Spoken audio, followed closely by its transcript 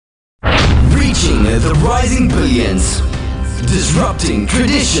Building the rising billions. Disrupting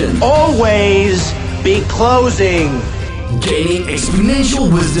tradition. Always be closing. Gaining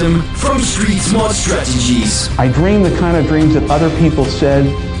exponential wisdom from street smart strategies. I dream the kind of dreams that other people said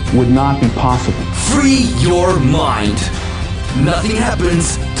would not be possible. Free your mind. Nothing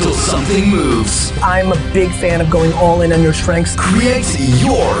happens till something moves. I'm a big fan of going all in on your strengths. Create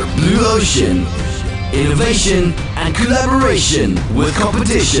your blue ocean. Innovation and collaboration with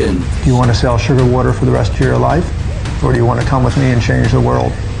competition. Do you want to sell sugar water for the rest of your life? Or do you want to come with me and change the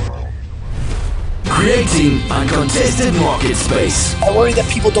world? Creating uncontested market space. I worry that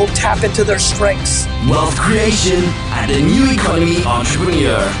people don't tap into their strengths. Wealth creation and a new economy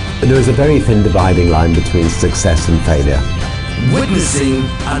entrepreneur. There is a very thin dividing line between success and failure. Witnessing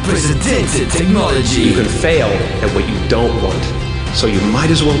unprecedented technology. You can fail at what you don't want. So you might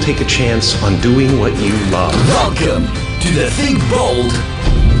as well take a chance on doing what you love. Welcome to the Think Bold,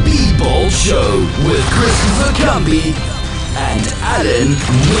 Be Bold Show with Christopher Cumby and Alan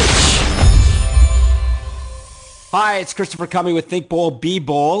Witch. Hi, it's Christopher Cumby with Think Bold, Be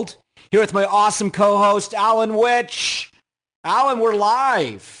Bold. Here with my awesome co-host, Alan Witch. Alan, we're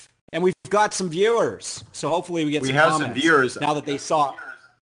live, and we've got some viewers. So hopefully we get some comments. We have some viewers. Now that they saw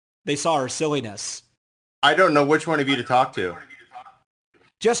our silliness. I don't know which one of you to talk to.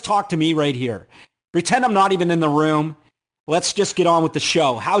 Just talk to me right here. Pretend I'm not even in the room. Let's just get on with the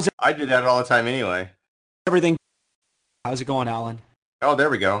show. How's it? I do that all the time anyway. Everything? How's it going, Alan? Oh,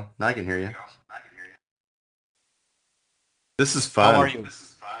 there we go. Now I can hear you. This is fun. How are you?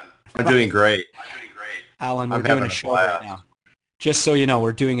 I'm doing great. Alan, we're doing a show right now. Just so you know,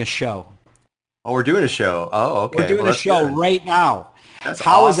 we're doing a show. Oh, we're doing a show. Oh, okay. We're doing a show right now. That's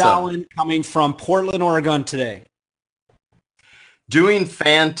How awesome. is Alan coming from Portland, Oregon today? Doing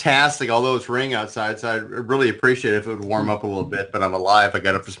fantastic, although it's raining outside, so I'd really appreciate it if it would warm up a little bit, but I'm alive. I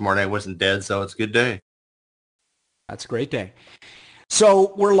got up this morning. I wasn't dead, so it's a good day. That's a great day.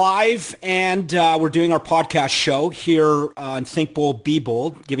 So we're live, and we're doing our podcast show here on Think Bold, Be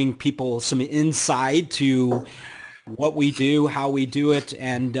Bold, giving people some insight to what we do, how we do it,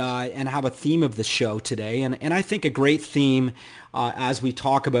 and have a theme of the show today. And I think a great theme, as we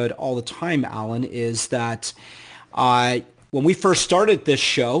talk about all the time, Alan, is that when we first started this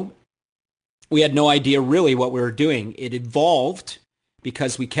show, we had no idea really what we were doing. It evolved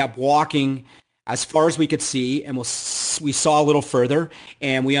because we kept walking as far as we could see, and we saw a little further,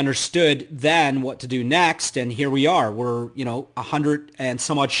 and we understood then what to do next. And here we are. We're 100 and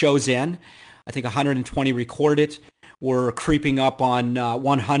some odd shows in. I think 120 recorded. We're creeping up on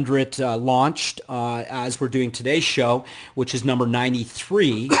 100 launched as we're doing today's show, which is number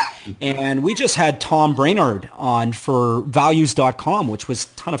 93. And we just had Tom Brainard on for values.com, which was a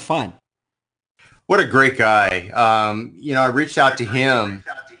ton of fun. What a great guy. I reached out to him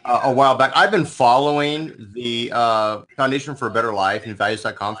a while back. I've been following the Foundation for a Better Life and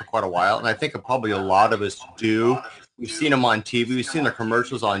values.com for quite a while, and I think probably a lot of us do. We've seen them on TV. We've seen their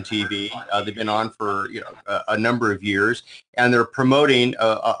commercials on TV. They've been on for a number of years, and they're promoting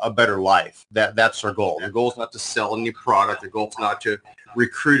a better life. That's their goal. Their goal is not to sell any product. Their goal is not to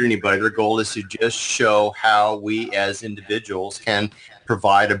recruit anybody. Their goal is to just show how we as individuals can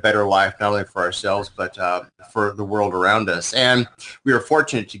provide a better life, not only for ourselves, but for the world around us. And we were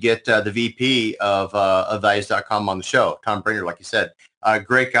fortunate to get the VP of values.com on the show, Tom Brainard, like you said.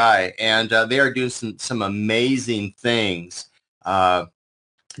 Great guy. And they are doing some amazing things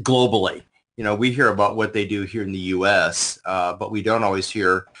globally. We hear about what they do here in the U.S., but we don't always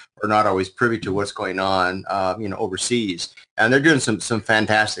hear or not always privy to what's going on, overseas. And they're doing some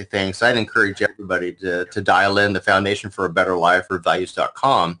fantastic things. So I'd encourage everybody to dial in the Foundation for a Better Life or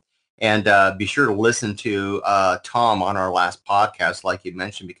values.com and be sure to listen to Tom on our last podcast, like you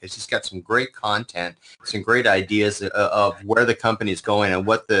mentioned, because he's got some great content, some great ideas of where the company is going and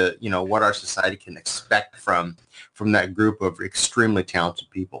what what our society can expect from that group of extremely talented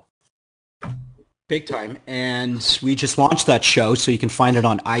people. Big time. And we just launched that show, so you can find it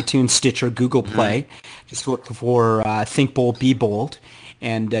on iTunes, Stitcher, Google Play. Just look for Think Bold, Be Bold,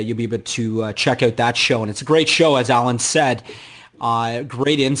 and you'll be able to check out that show. And it's a great show, as Alan said.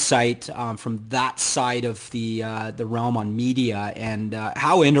 Great insight from that side of the realm on media, and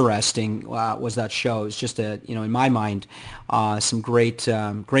how interesting was that show. It was just in my mind, some great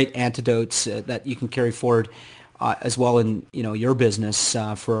antidotes that you can carry forward as well in your business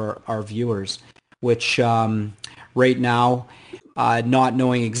for our viewers. Which right now, not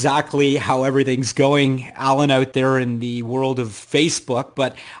knowing exactly how everything's going, Alan, out there in the world of Facebook,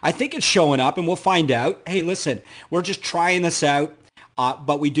 but I think it's showing up, and we'll find out. Hey, listen, we're just trying this out,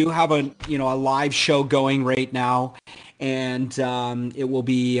 but we do have a live show going right now, and it will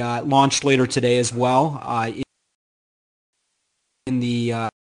be launched later today as well. In the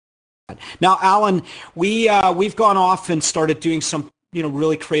now, Alan, we've gone off and started doing some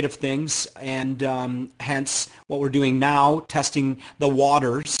really creative things, and hence what we're doing now, testing the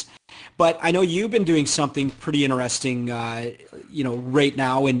waters. But I know you've been doing something pretty interesting, right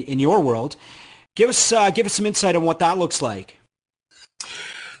now in your world. Give us some insight on what that looks like.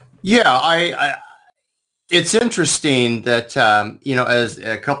 Yeah, it's interesting that, as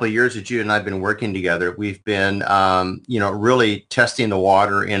a couple of years that you and I have been working together, we've been, really testing the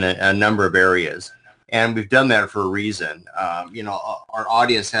water in a number of areas. And we've done that for a reason. Our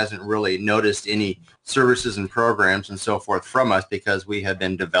audience hasn't really noticed any services and programs and so forth from us because we have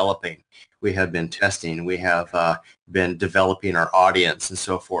been developing. We have been testing. We have been developing our audience and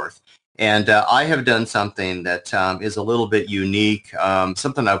so forth. And I have done something that is a little bit unique,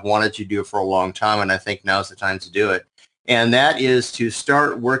 something I've wanted to do for a long time, and I think now's the time to do it. And that is to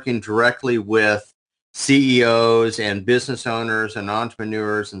start working directly with CEOs and business owners and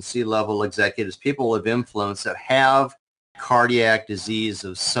entrepreneurs and C-level executives, people of influence that have cardiac disease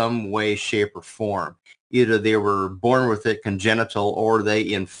of some way, shape, or form. Either they were born with it congenital or they,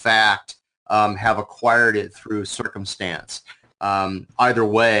 in fact, have acquired it through circumstance. Either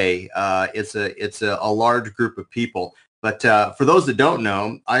way, it's a large group of people. But for those that don't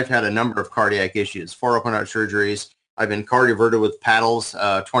know, I've had a number of cardiac issues, 4 open heart surgeries. I've been cardioverted with paddles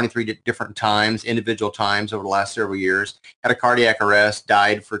 23 different times, individual times over the last several years. Had a cardiac arrest,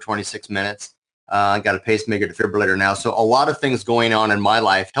 died for 26 minutes. Got a pacemaker defibrillator now. So a lot of things going on in my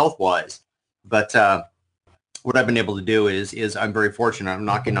life health-wise. But what I've been able to do is I'm very fortunate. I'm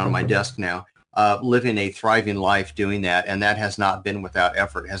knocking on my desk now. Living a thriving life doing that, and that has not been without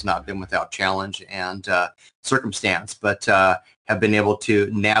effort, has not been without challenge and circumstance, but have been able to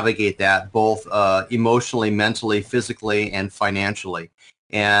navigate that both emotionally, mentally, physically, and financially.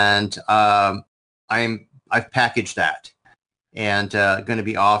 And I've packaged that and going to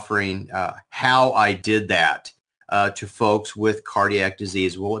be offering how I did that to folks with cardiac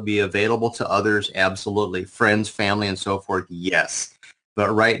disease. Will it be available to others? Absolutely. Friends, family, and so forth? Yes.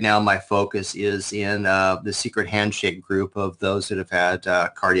 But right now, my focus is in the secret handshake group of those that have had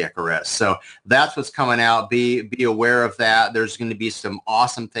cardiac arrest. So that's what's coming out. Be aware of that. There's going to be some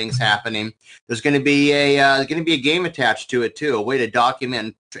awesome things happening. There's going to be a game attached to it too, a way to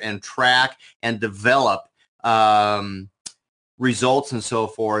document and track and develop results and so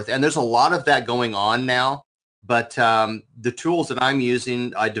forth. And there's a lot of that going on now. But the tools that I'm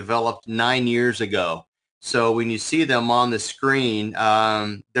using, I developed 9 years ago. So when you see them on the screen,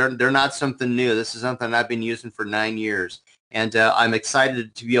 they're not something new. This is something I've been using for 9 years, and I'm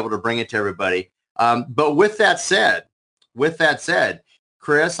excited to be able to bring it to everybody. But with that said,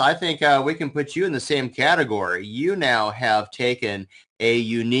 Chris, I think we can put you in the same category. You now have taken a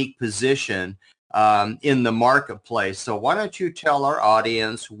unique position in the marketplace. So why don't you tell our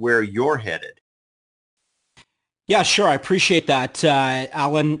audience where you're headed? Yeah, sure. I appreciate that,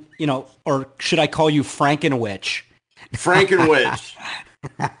 Alan. Or should I call you Frankenwitch? Frankenwitch.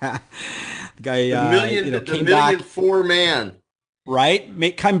 The guy, the million four man.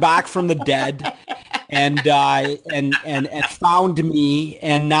 Right? Come back from the dead and found me.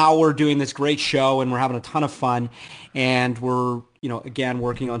 And now we're doing this great show and we're having a ton of fun. And we're, again,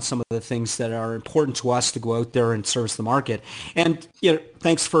 working on some of the things that are important to us to go out there and service the market. And,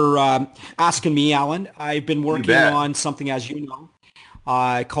 thanks for asking me, Alan. I've been working on something, as you know,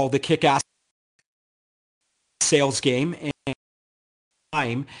 called the Kick-Ass Sales Game. And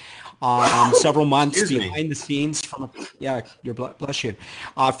time, several months behind the scenes bless you,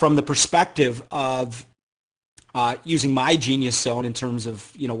 from the perspective of using my genius zone in terms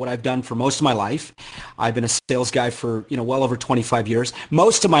of, what I've done for most of my life. I've been a sales guy for, well over 25 years.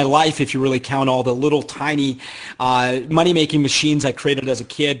 Most of my life, if you really count all the little tiny money-making machines I created as a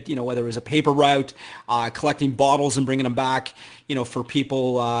kid, whether it was a paper route, collecting bottles and bringing them back, for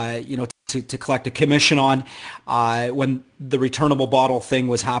people, to collect a commission on, when the returnable bottle thing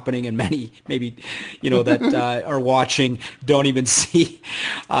was happening, and many maybe that are watching don't even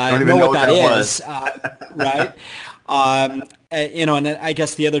know what that is, right? And I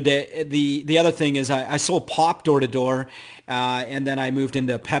guess the other day, the other thing is I sold pop door to door, and then I moved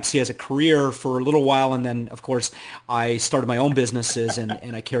into Pepsi as a career for a little while, and then of course I started my own businesses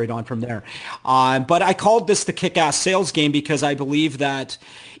and I carried on from there. But I called this the Kick-Ass Sales Game because I believe that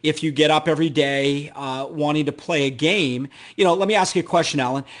if you get up every day wanting to play a game, let me ask you a question,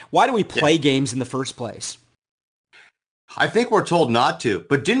 Alan. Why do we play games in the first place? I think we're told not to,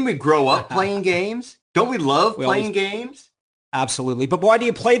 but didn't we grow up playing games? Don't we love playing games? Absolutely. But why do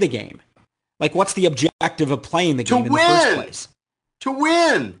you play the game? Like, what's the objective of playing the game in the first place? To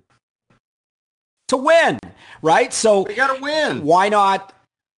win. To win, right? So you got to win. Why not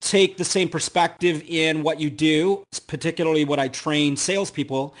take the same perspective in what you do, particularly what I train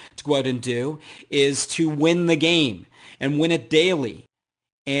salespeople to go out and do, is to win the game and win it daily,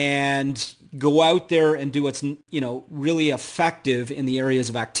 and go out there and do what's, really effective in the areas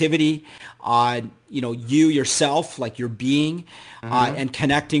of activity, you yourself, like your being, and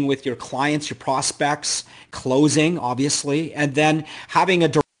connecting with your clients, your prospects, closing, obviously, and then having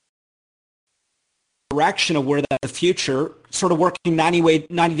a direction of where the future, sort of working 90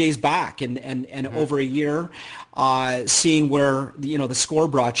 days back and over a year, seeing where the score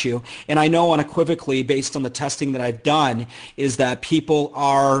brought you. And I know unequivocally, based on the testing that I've done, is that people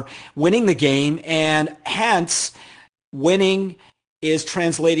are winning the game, and hence winning is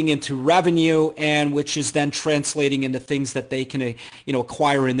translating into revenue, and which is then translating into things that they can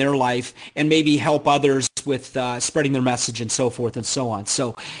acquire in their life and maybe help others with spreading their message and so forth and so on.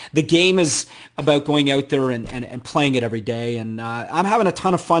 So the game is about going out there and playing it every day, and I'm having a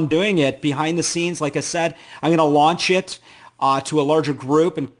ton of fun doing it behind the scenes. Like I said, I'm going to launch it to a larger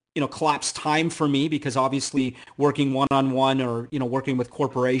group and collapse time for me, because obviously working one-on-one or working with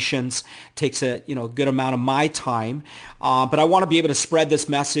corporations takes a good amount of my time, but I want to be able to spread this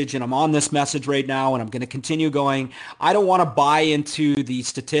message, and I'm on this message right now, and I'm going to continue going. I don't want to buy into the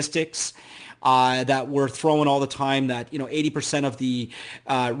statistics that we're throwing all the time, that 80% of the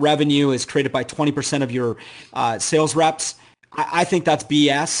revenue is created by 20% of your sales reps. I think that's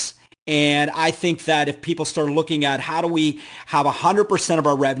BS. And I think that if people start looking at how do we have 100% of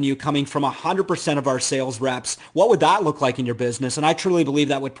our revenue coming from 100% of our sales reps, what would that look like in your business? And I truly believe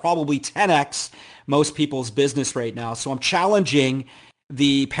that would probably 10x most people's business right now. So I'm challenging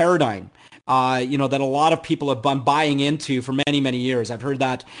the paradigm, that a lot of people have been buying into for many, many years. I've heard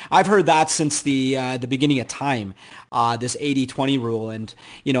that since the beginning of time, this 80-20 rule. And,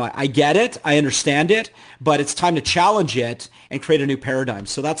 I get it. I understand it, but it's time to challenge it and create a new paradigm.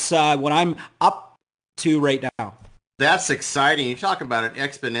 So that's what I'm up to right now. That's exciting. You talk about an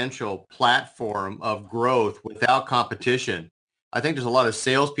exponential platform of growth without competition. I think there's a lot of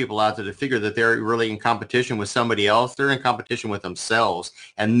salespeople out there that figure that they're really in competition with somebody else. They're in competition with themselves.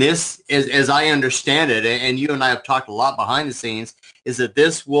 And this is, as I understand it, and you and I have talked a lot behind the scenes, is that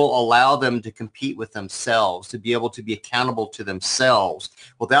this will allow them to compete with themselves, to be able to be accountable to themselves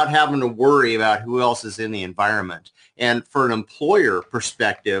without having to worry about who else is in the environment. And for an employer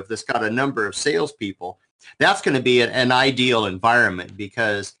perspective that's got a number of salespeople, that's going to be an ideal environment,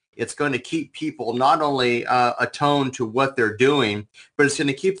 because it's going to keep people not only attuned to what they're doing, but it's going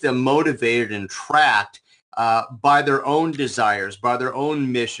to keep them motivated and tracked by their own desires, by their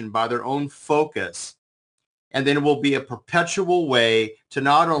own mission, by their own focus. And then it will be a perpetual way to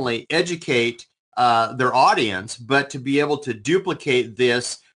not only educate their audience, but to be able to duplicate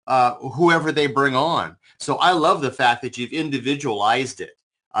this whoever they bring on. So I love the fact that you've individualized it.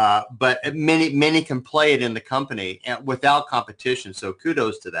 But many can play it in the company and without competition. So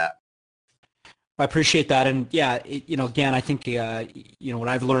kudos to that. I appreciate that. And yeah, again, I think, what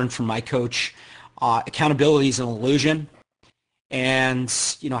I've learned from my coach, accountability is an illusion. And,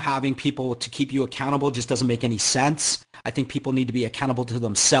 having people to keep you accountable just doesn't make any sense. I think people need to be accountable to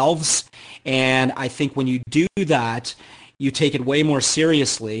themselves. And I think when you do that, you take it way more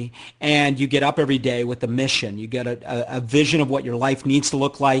seriously, and you get up every day with a mission. You get a vision of what your life needs to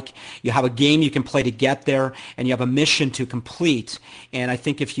look like. You have a game you can play to get there, and you have a mission to complete. And I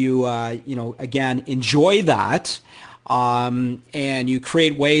think if you, again, enjoy that, and you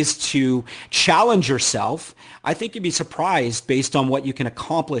create ways to challenge yourself, I think you'd be surprised based on what you can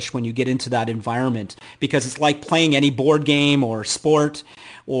accomplish when you get into that environment, because it's like playing any board game or sport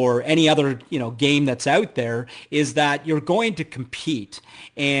or any other, game that's out there, is that you're going to compete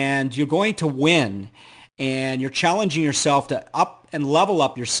and you're going to win, and you're challenging yourself to up and level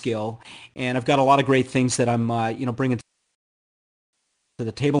up your skill. And I've got a lot of great things that I'm, bringing to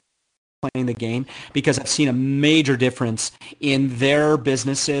the table, playing the game, because I've seen a major difference in their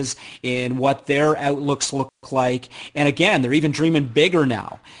businesses, in what their outlooks look like. And again, they're even dreaming bigger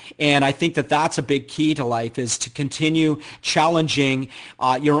now. And I think that that's a big key to life, is to continue challenging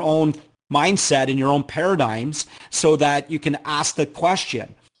your own mindset and your own paradigms, so that you can ask the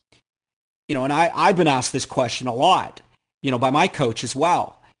question. And I've been asked this question a lot, by my coach as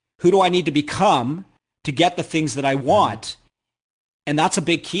well. Who do I need to become to get the things that I want? And that's a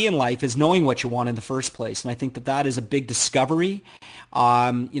big key in life, is knowing what you want in the first place. And I think that that is a big discovery,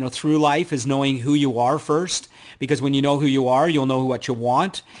 through life, is knowing who you are first. Because when you know who you are, you'll know what you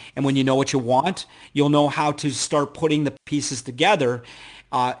want. And when you know what you want, you'll know how to start putting the pieces together.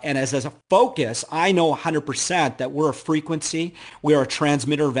 And as a focus, I know 100% that we're a frequency. We are a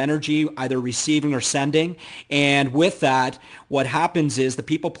transmitter of energy, either receiving or sending. And with that, what happens is the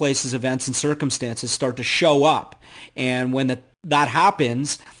people, places, events, and circumstances start to show up. And when that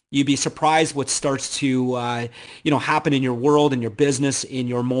happens, you'd be surprised what starts to, happen in your world, in your business, in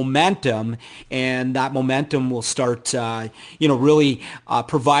your momentum, and that momentum will start, really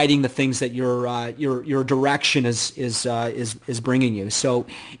providing the things that your direction is bringing you. So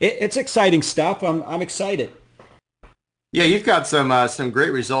it's exciting stuff. I'm excited. Yeah, you've got some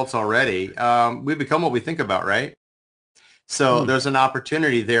great results already. We become what we think about, right? So there's an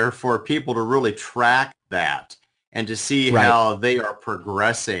opportunity there for people to really track that and to see how they are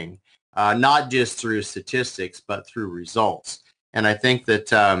progressing, not just through statistics, but through results. And I think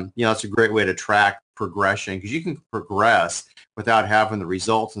that, it's a great way to track progression, because you can progress without having the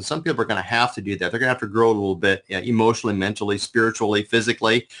results. And some people are going to have to do that. They're going to have to grow a little bit emotionally, mentally, spiritually,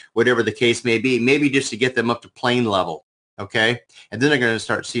 physically, whatever the case may be, maybe just to get them up to plane level. Okay. And then they're going to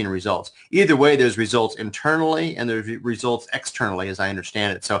start seeing results. Either way, there's results internally and there's results externally, as I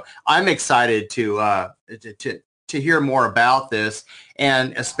understand it. So I'm excited to hear more about this,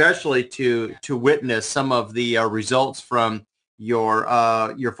 and especially to witness some of the results from your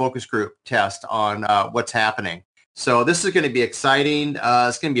focus group test on what's happening. So this is going to be exciting.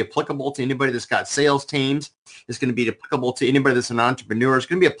 It's going to be applicable to anybody that's got sales teams. It's going to be applicable to anybody that's an entrepreneur. It's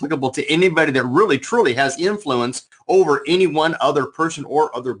going to be applicable to anybody that really, truly has influence over any one other person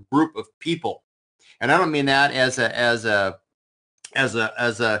or other group of people. And I don't mean that as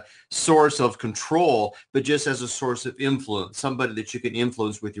a source of control, but just as a source of influence, somebody that you can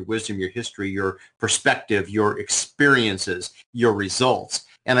influence with your wisdom, your history, your perspective, your experiences, your results.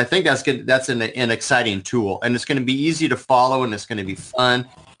 And I think that's good. That's an exciting tool, and it's going to be easy to follow, and it's going to be fun,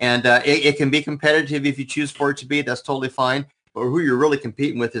 and it can be competitive if you choose for it to be. That's totally fine. But who you're really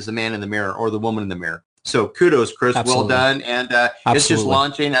competing with is the man in the mirror or the woman in the mirror. So kudos, Chris. Absolutely. Well done. And it's just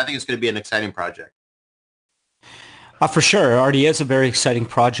launching. I think it's going to be an exciting project. For sure. It already is a very exciting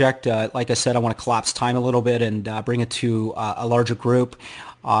project. Like I said, I want to collapse time a little bit and bring it to a larger group.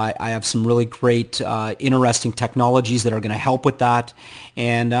 I have some really great, interesting technologies that are going to help with that.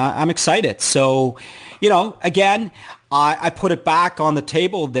 And I'm excited. So, again, I put it back on the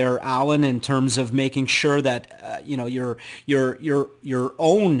table there, Alan, in terms of making sure that, your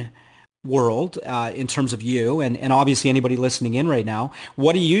own world, in terms of you and obviously anybody listening in right now,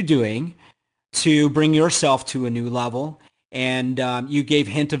 what are you doing to bring yourself to a new level? And you gave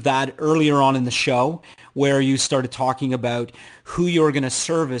hint of that earlier on in the show, where you started talking about who you're going to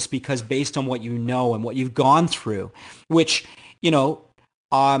service, because based on what you know and what you've gone through, which, a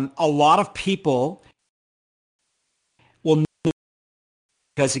lot of people will know,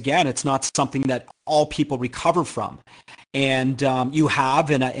 because again, it's not something that all people recover from. And you have,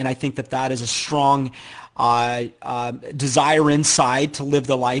 and I think that is a strong desire inside to live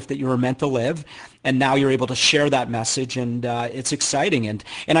the life that you were meant to live. And now you're able to share that message, and it's exciting. And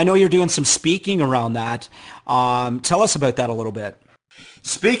I know you're doing some speaking around that. Tell us about that a little bit.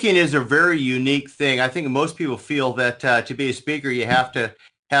 Speaking is a very unique thing. I think most people feel that to be a speaker, you have to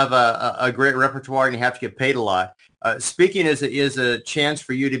have a great repertoire and you have to get paid a lot. Speaking is a chance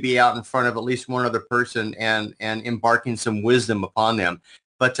for you to be out in front of at least one other person and imparting some wisdom upon them.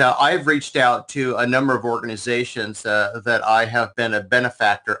 But I've reached out to a number of organizations that I have been a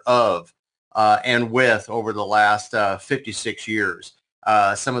benefactor of and with over the last 56 years.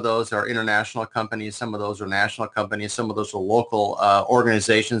 Some of those are international companies, some of those are national companies, some of those are local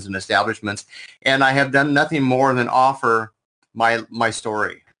organizations and establishments. And I have done nothing more than offer my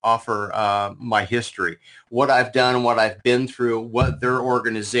story, offer my history, what I've done, what I've been through, what their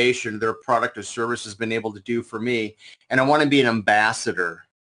organization, their product or service has been able to do for me. And I want to be an ambassador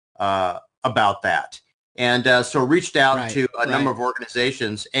about that. And so reached out to a number of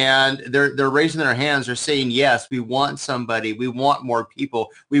organizations, and they're raising their hands. They're saying, yes, we want somebody. We want more people.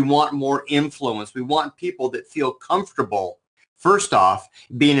 We want more influence. We want people that feel comfortable, first off,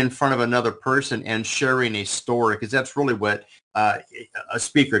 being in front of another person and sharing a story, because that's really what a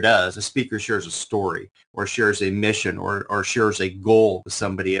speaker does. A speaker shares a story or shares a mission or shares a goal with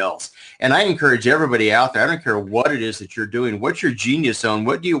somebody else. And I encourage everybody out there, I don't care what it is that you're doing, what's your genius zone,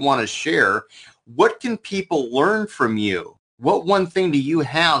 what do you want to share? What can people learn from you? What one thing do you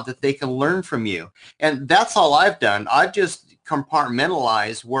have that they can learn from you? And that's all I've done. I've just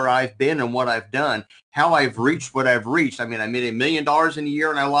compartmentalized where I've been and what I've done, how I've reached what I've reached. I mean, I made $1 million in a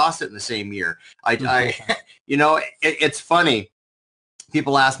year and I lost it in the same year. It's funny.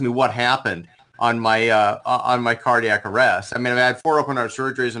 People ask me what happened. on my cardiac arrest. I mean, I had 4 open heart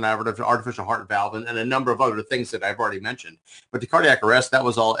surgeries and I had an artificial heart valve and a number of other things that I've already mentioned. But the cardiac arrest, that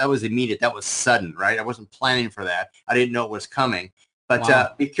was immediate. That was sudden, right? I wasn't planning for that. I didn't know it was coming.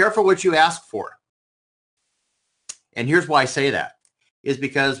 But be careful what you ask for. And here's why I say that, is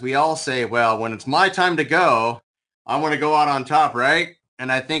because we all say, well, when it's my time to go, I want to go out on top, right?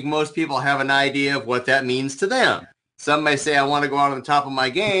 And I think most people have an idea of what that means to them. Some may say, I want to go out on the top of my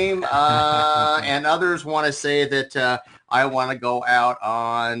game, and others want to say that I want to go out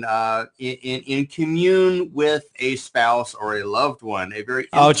on in commune with a spouse or a loved one, a very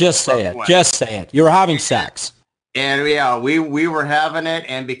just say it. Just say it. You were having sex. And yeah, we were having it,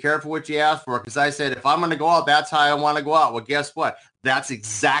 and be careful what you ask for, because I said, if I'm going to go out, that's how I want to go out. Well, guess what? That's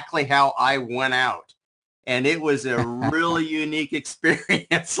exactly how I went out. And it was a really unique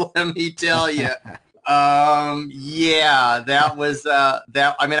experience, let me tell you. Yeah, that was,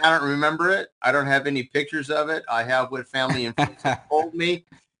 that, I mean, I don't remember it. I don't have any pictures of it. I have what family and friends have told me.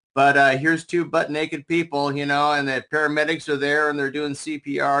 But here's 2 butt-naked people, you know, and the paramedics are there, and they're doing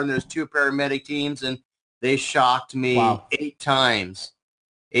CPR, and there's 2 paramedic teams, and they shocked me 8 times.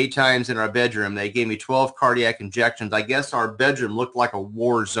 8 times in our bedroom. They gave me 12 cardiac injections. I guess our bedroom looked like a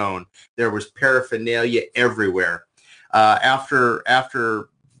war zone. There was paraphernalia everywhere. After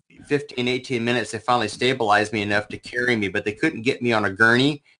 15, 18 minutes, they finally stabilized me enough to carry me, but they couldn't get me on a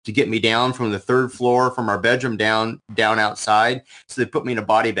gurney to get me down from the 3rd floor from our bedroom down outside. So they put me in a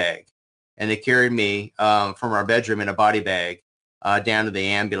body bag, and they carried me from our bedroom in a body bag down to the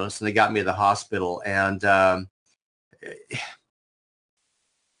ambulance, and they got me to the hospital. And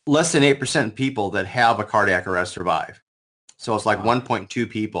less than 8% of people that have a cardiac arrest survive. So it's like 1.2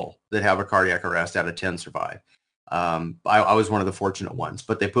 people that have a cardiac arrest out of 10 survive. I was one of the fortunate ones,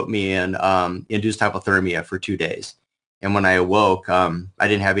 but they put me in induced hypothermia for 2 days. And when I awoke, I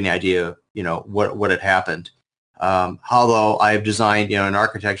didn't have any idea, you know, what had happened. Although I've designed, you know, in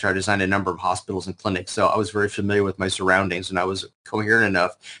architecture, I designed a number of hospitals and clinics. So I was very familiar with my surroundings, and I was coherent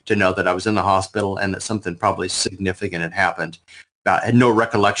enough to know that I was in the hospital and that something probably significant had happened. I had no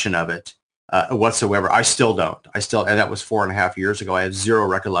recollection of it whatsoever. I still don't. And that was 4.5 years ago. I have zero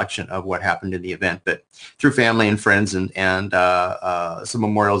recollection of what happened in the event. But through family and friends and some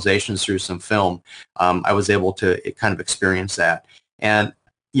memorializations through some film, I was able to kind of experience that. And,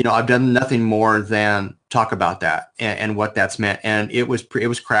 you know, I've done nothing more than talk about that and what that's meant. And it was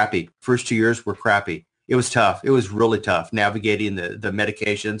crappy. First 2 years were crappy. It was tough. It was really tough navigating the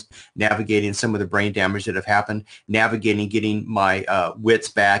medications, navigating some of the brain damage that have happened, navigating getting my wits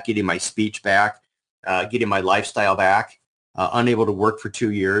back, getting my speech back, getting my lifestyle back, unable to work for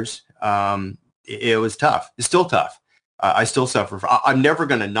 2 years. It was tough. It's still tough. I still suffer. I'm never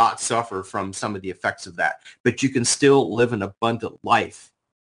going to not suffer from some of the effects of that. But you can still live an abundant life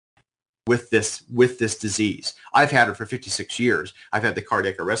with this disease. I've had it for 56 years. I've had the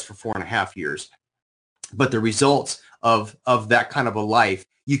cardiac arrest for 4.5 years. But the results of that kind of a life,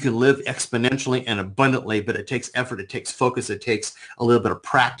 you can live exponentially and abundantly, but it takes effort, it takes focus, it takes a little bit of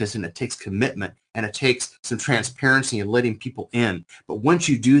practice, and it takes commitment, and it takes some transparency and letting people in. But once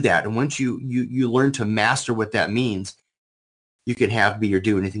you do that, and once you learn to master what that means, you can be or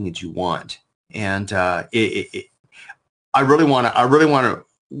do anything that you want. And I really want to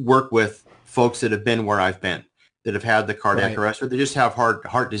work with folks that have been where I've been, that have had the cardiac arrest, or they just have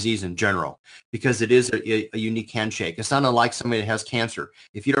heart disease in general, because it is a unique handshake. It's not unlike somebody that has cancer.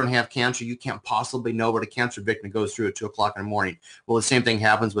 If you don't have cancer, you can't possibly know what a cancer victim goes through at 2 o'clock in the morning. Well, the same thing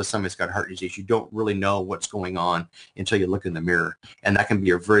happens with somebody that's got heart disease. You don't really know what's going on until you look in the mirror, and that can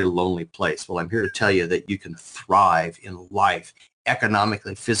be a very lonely place. Well, I'm here to tell you that you can thrive in life,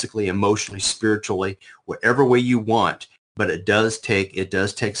 economically, physically, emotionally, spiritually, whatever way you want. But it does take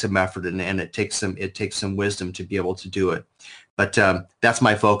some effort, and it takes some wisdom to be able to do it. But that's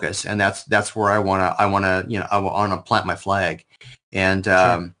my focus, and that's where I want to plant my flag,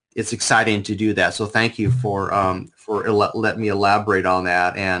 and it's exciting to do that. So thank you for letting me elaborate on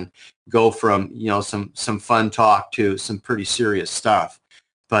that and go from, you know, some fun talk to some pretty serious stuff.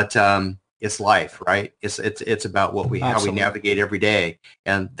 But it's life, right? It's about how we navigate every day,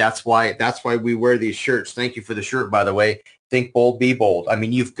 and that's why we wear these shirts. Thank you for the shirt, by the way. Think bold, be bold. I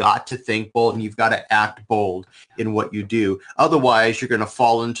mean, you've got to think bold, and you've got to act bold in what you do. Otherwise, you're going to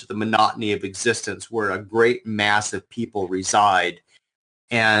fall into the monotony of existence, where a great mass of people reside,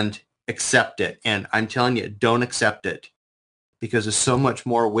 and accept it. And I'm telling you, don't accept it, because there's so much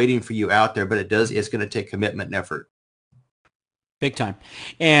more waiting for you out there. But it's going to take commitment and effort. Big time.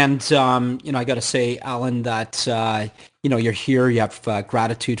 And, I got to say, Alan, that, you're here, you have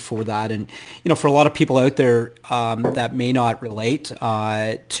gratitude for that. And, for a lot of people out there that may not relate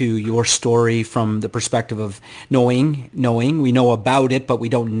to your story from the perspective of knowing, we know about it, but we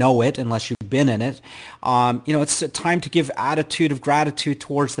don't know it unless you've been in it. It's a time to give attitude of gratitude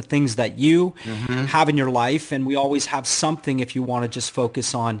towards the things that you have in your life. And we always have something if you want to just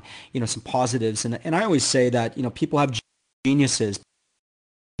focus on, some positives. And I always say that, people have geniuses.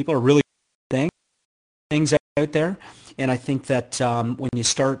 People are really things out there. And I think that when you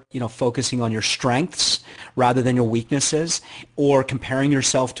start, focusing on your strengths rather than your weaknesses or comparing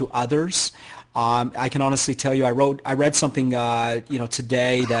yourself to others, I can honestly tell you, I read something,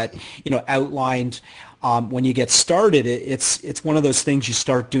 today that, outlined when you get started, it's one of those things you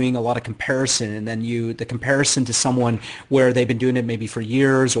start doing a lot of comparison, and then the comparison to someone where they've been doing it maybe for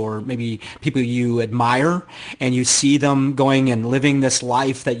years, or maybe people you admire, and you see them going and living this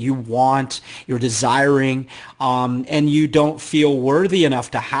life that you want, you're desiring, and you don't feel worthy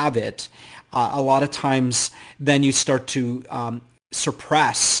enough to have it. A lot of times then you start to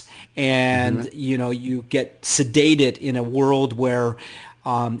suppress, and you get sedated in a world where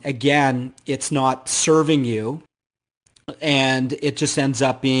again, it's not serving you, and it just ends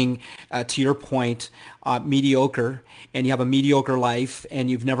up being, to your point, mediocre, and you have a mediocre life, and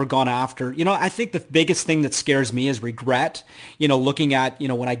you've never gone after. I think the biggest thing that scares me is regret, looking at,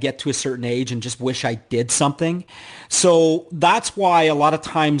 when I get to a certain age and just wish I did something. So that's why a lot of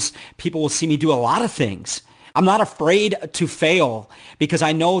times people will see me do a lot of things. I'm not afraid to fail, because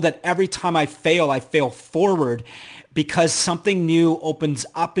I know that every time I fail forward, because something new opens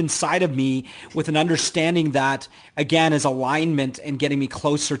up inside of me with an understanding that, again, is alignment and getting me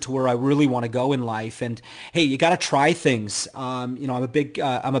closer to where I really want to go in life. And hey, you got to try things. I'm a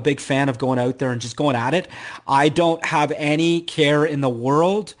big fan of going out there and just going at it. I don't have any care in the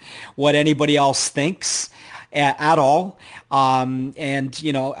world what anybody else thinks at all. I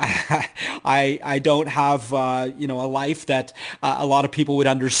don't have, a life that a lot of people would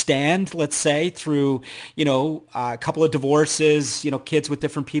understand, let's say, through, a couple of divorces, kids with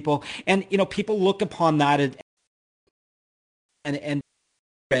different people. And, people look upon that and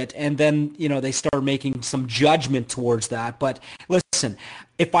then, they start making some judgment towards that. But listen,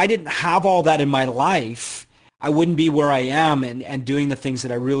 if I didn't have all that in my life, I wouldn't be where I am and doing the things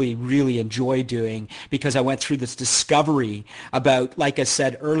that I really, really enjoy doing, because I went through this discovery about, like I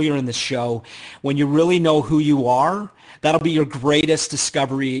said earlier in the show, when you really know who you are, that'll be your greatest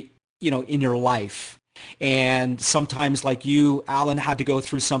discovery, in your life. And sometimes, like you, Alan, had to go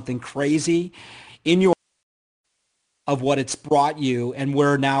through something crazy in your of what it's brought you, and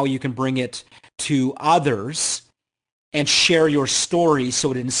where now you can bring it to others and share your story so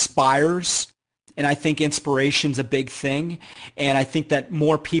it inspires. And I think inspiration's a big thing. And I think that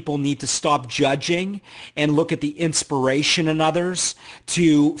more people need to stop judging and look at the inspiration in others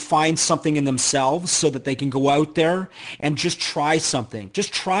to find something in themselves so that they can go out there and just try something.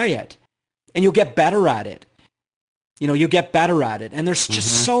 Just try it. And you'll get better at it. You'll get better at it. And there's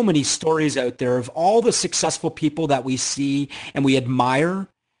just so many stories out there of all the successful people that we see and we admire.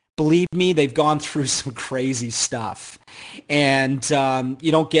 Believe me, they've gone through some crazy stuff, and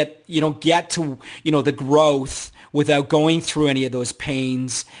you don't get to the growth without going through any of those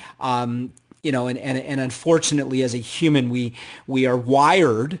pains. And unfortunately, as a human, we are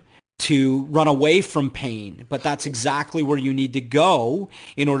wired to run away from pain, but that's exactly where you need to go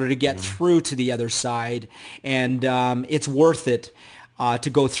in order to get through to the other side, and it's worth it.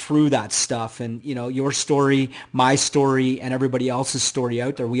 To go through that stuff. And, your story, my story, and everybody else's story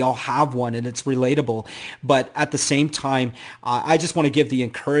out there, we all have one, and it's relatable. But at the same time, I just want to give the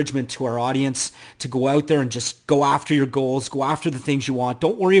encouragement to our audience to go out there and just go after your goals, go after the things you want.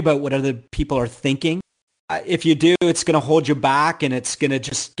 Don't worry about what other people are thinking. If you do, it's going to hold you back, and it's going to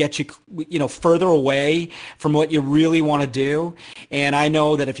just get you, further away from what you really want to do. And I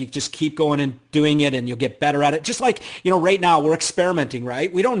know that if you just keep going and doing it, and you'll get better at it. Just like, right now we're experimenting,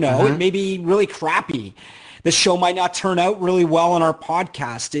 right? We don't know. It may be really crappy. The show might not turn out really well on our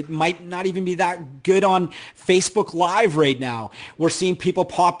podcast. It might not even be that good on Facebook Live right now. We're seeing people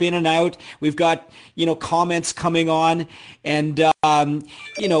pop in and out. We've got, comments coming on, and,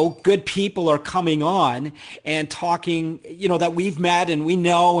 good people are coming on and talking, that we've met and we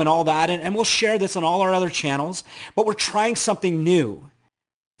know and all that. And we'll share this on all our other channels, but we're trying something new.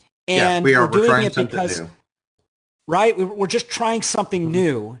 And we are. We're doing trying it something because, new. Right? We're just trying something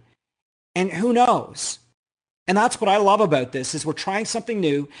new. And who knows? And that's what I love about this, is we're trying something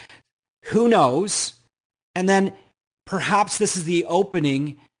new. Who knows? And then perhaps this is the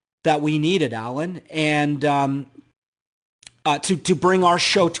opening that we needed, Alan. And to bring our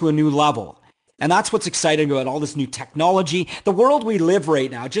show to a new level. And that's what's exciting about all this new technology. The world we live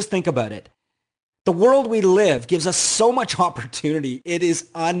right now, just think about it. The world we live gives us so much opportunity. It is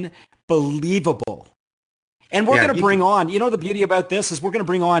unbelievable. And we're going to bring on, the beauty about this is we're going to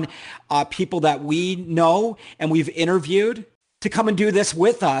bring on people that we know and we've interviewed to come and do this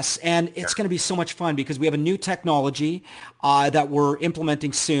with us. And it's going to be so much fun because we have a new technology that we're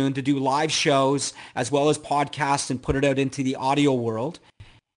implementing soon to do live shows as well as podcasts and put it out into the audio world.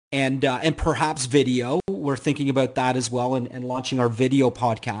 And perhaps video. We're thinking about that as well and launching our video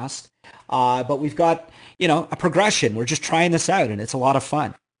podcast. But we've got, a progression. We're just trying this out, and it's a lot of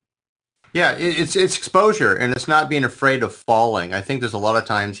fun. Yeah, it's exposure, and it's not being afraid of falling. I think there's a lot of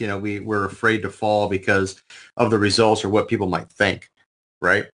times, we're afraid to fall because of the results or what people might think,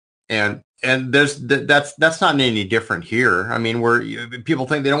 right? And that's not any different here. I mean, people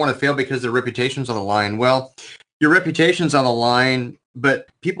think they don't want to fail because their reputation's on the line. Well, your reputation's on the line, but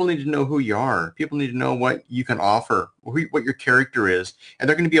people need to know who you are. People need to know what you can offer, what your character is, and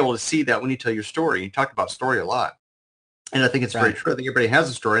they're going to be able to see that when you tell your story. You talked about story a lot, and I think it's very true. I think everybody has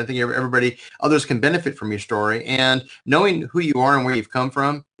a story. I think others can benefit from your story, and knowing who you are and where you've come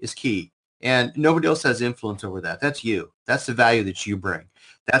from is key. And nobody else has influence over that. That's you. That's the value that you bring.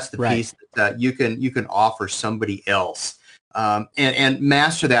 That's the piece that you can offer somebody else, and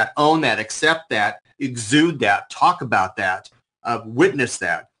master that, own that, accept that, exude that, talk about that, witness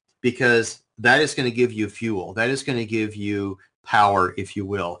that, because that is going to give you fuel. That is going to give you power, if you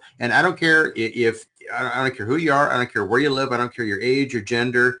will. And I don't care I don't care who you are. I don't care where you live. I don't care your age, your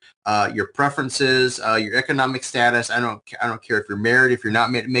gender, your preferences, your economic status. I don't care if you're married, if you're not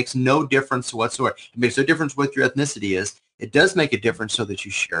married. It makes no difference whatsoever. It makes no difference what your ethnicity is. It does make a difference so that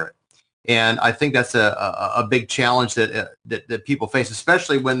you share it. And I think that's a big challenge that people face,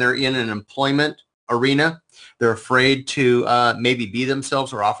 especially when they're in an employment arena. They're afraid to maybe be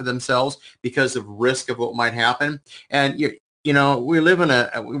themselves or offer themselves because of risk of what might happen. And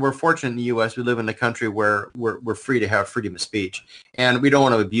we're fortunate in the U.S. We live in a country where we're free to have freedom of speech, and we don't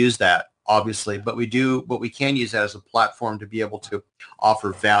want to abuse that, obviously. But we can use that as a platform to be able to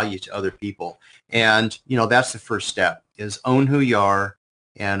offer value to other people. And that's the first step: is own who you are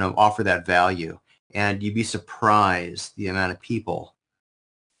and offer that value. And you'd be surprised the amount of people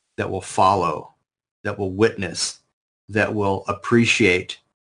that will follow, that will witness, that will appreciate,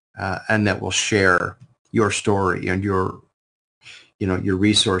 and that will share your story and your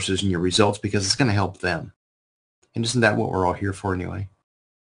resources and your results, because it's going to help them. And isn't that what we're all here for anyway?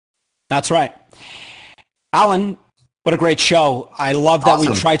 That's right. Alan, what a great show. I love that we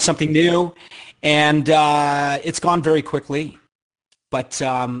tried something new, and it's gone very quickly, but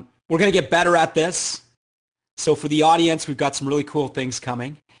we're going to get better at this. So for the audience, we've got some really cool things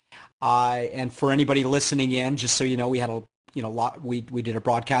coming. And for anybody listening in, just so you know, we had we did a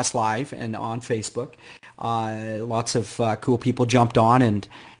broadcast live and on Facebook. Lots of cool people jumped on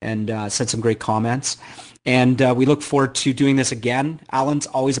and said some great comments. And we look forward to doing this again. Alan's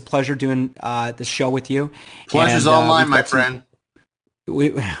always a pleasure doing the show with you. Pleasure's all mine, my friend.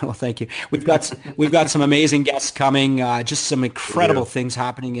 Well, thank you. We've got some amazing guests coming. Just some incredible things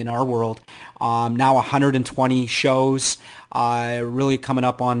happening in our world. Now 120 shows. Really coming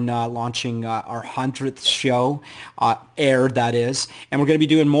up on launching our 100th show, aired, that is. And we're going to be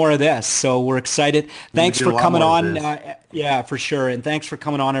doing more of this. So we're excited. Thanks for coming on. Yeah, for sure. And thanks for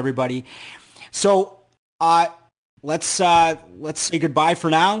coming on, everybody. So let's say goodbye for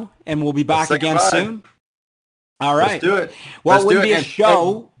now, and we'll be back again soon. All right. Let's do it. Well, it wouldn't be a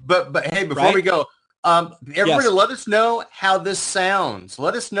show. But hey, before we go, everybody, let us know how this sounds.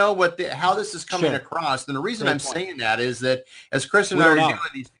 Let us know how this is coming across. And the reason I'm saying that is that as Chris and I are doing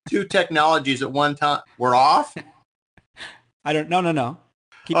these two technologies at one time, we're off. No.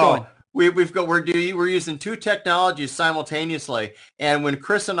 Keep going. We're using two technologies simultaneously, and when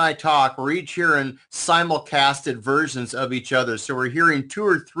Chris and I talk, we're each hearing simulcasted versions of each other. So we're hearing two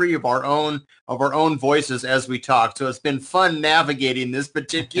or three of our own voices as we talk. So it's been fun navigating this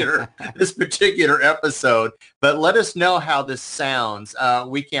particular episode. But let us know how this sounds.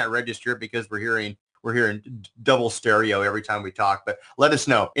 We can't register it because we're hearing double stereo every time we talk. But let us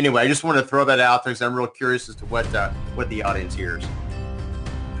know. Anyway, I just want to throw that out there because I'm real curious as to what the audience hears.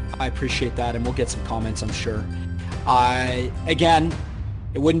 I appreciate that, and we'll get some comments, I'm sure. Again,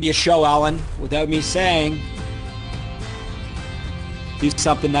 it wouldn't be a show, Alan, without me saying, do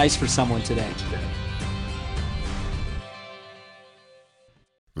something nice for someone today.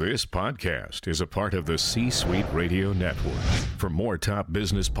 This podcast is a part of the C-Suite Radio Network. For more top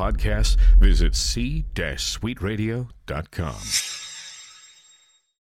business podcasts, visit c-suiteradio.com.